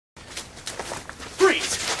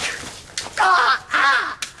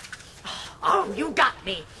you got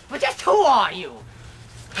me. But just who are you?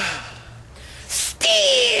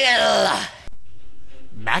 Steele!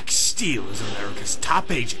 Max Steele is America's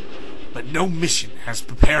top agent, but no mission has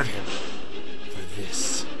prepared him for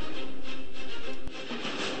this.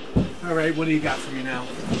 Alright, what do you got for me now?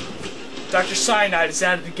 Dr. Sienide is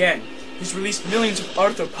at it again. He's released millions of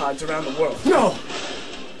arthropods around the world. No!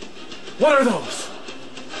 What are those?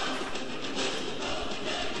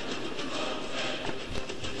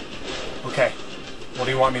 Okay, what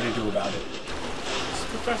do you want me to do about it? This is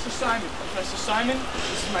Professor Simon. Professor Simon,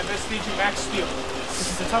 this is my best agent Max Steele. This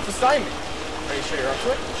is a tough assignment. Are you sure you're up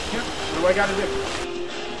to it? Yeah. What do I gotta do?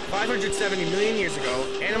 570 million years ago,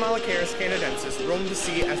 Anomalocaris canadensis roamed the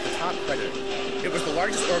sea as the top predator. It was the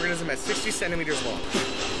largest organism at 60 centimeters long.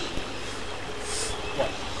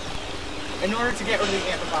 What? In order to get rid of the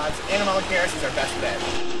arthropods, Anomalocaris is our best bet.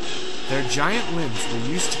 Their giant limbs were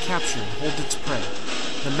used to capture and hold its prey.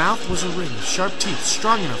 The mouth was a ring of sharp teeth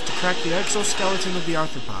strong enough to crack the exoskeleton of the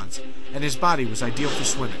arthropods, and his body was ideal for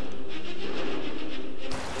swimming.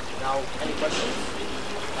 Now, any questions?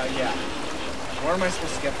 Yeah. Where am I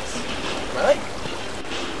supposed to get this? Really?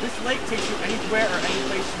 This lake takes you anywhere or any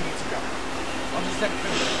place you need to go. I'll just set it for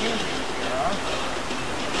you here.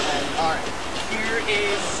 And, alright. Here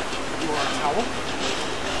is your towel.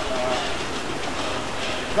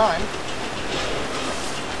 Gun.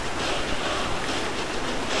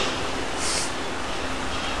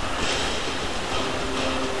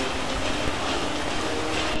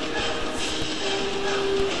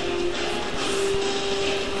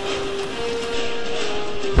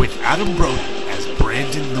 With Adam Brody as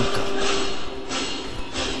Brandon Luca.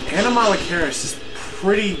 Anomalocaris is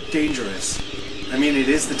pretty dangerous. I mean, it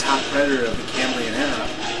is the top predator of the Cambrian era.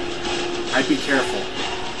 I'd be careful.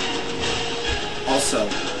 Also,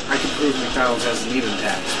 I can prove McDonald's has an even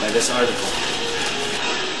tax by this article.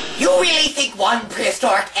 You really think one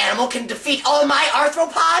prehistoric animal can defeat all my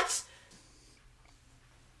arthropods?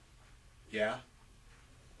 Yeah?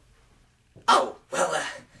 Oh, well,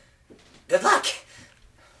 good luck.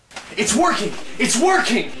 It's working! It's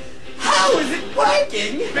working! How is it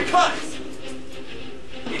working? Because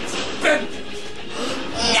it's bent!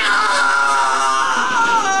 No!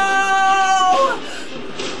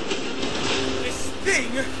 This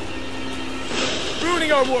thing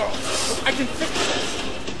ruining our world. I can fix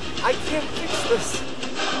this. I can't fix this.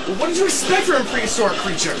 Well, what did you expect from a prehistoric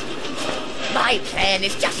creature? My plan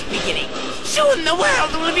is just beginning. Soon the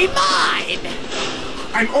world will be mine.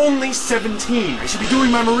 I'm only 17. I should be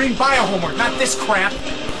doing my marine bio homework, not this crap.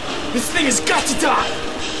 This thing has got to die.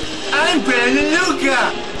 I'm Brandon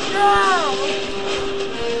Luca. No!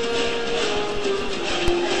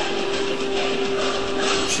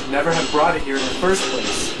 You should never have brought it here in the first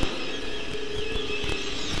place.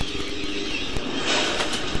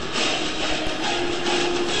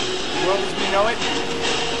 The world as we know it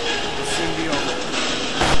will soon be over.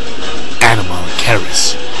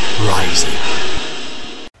 Anomalocaris Rising.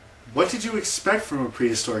 What did you expect from a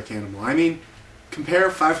prehistoric animal? I mean, compare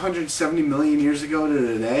 570 million years ago to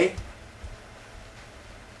today.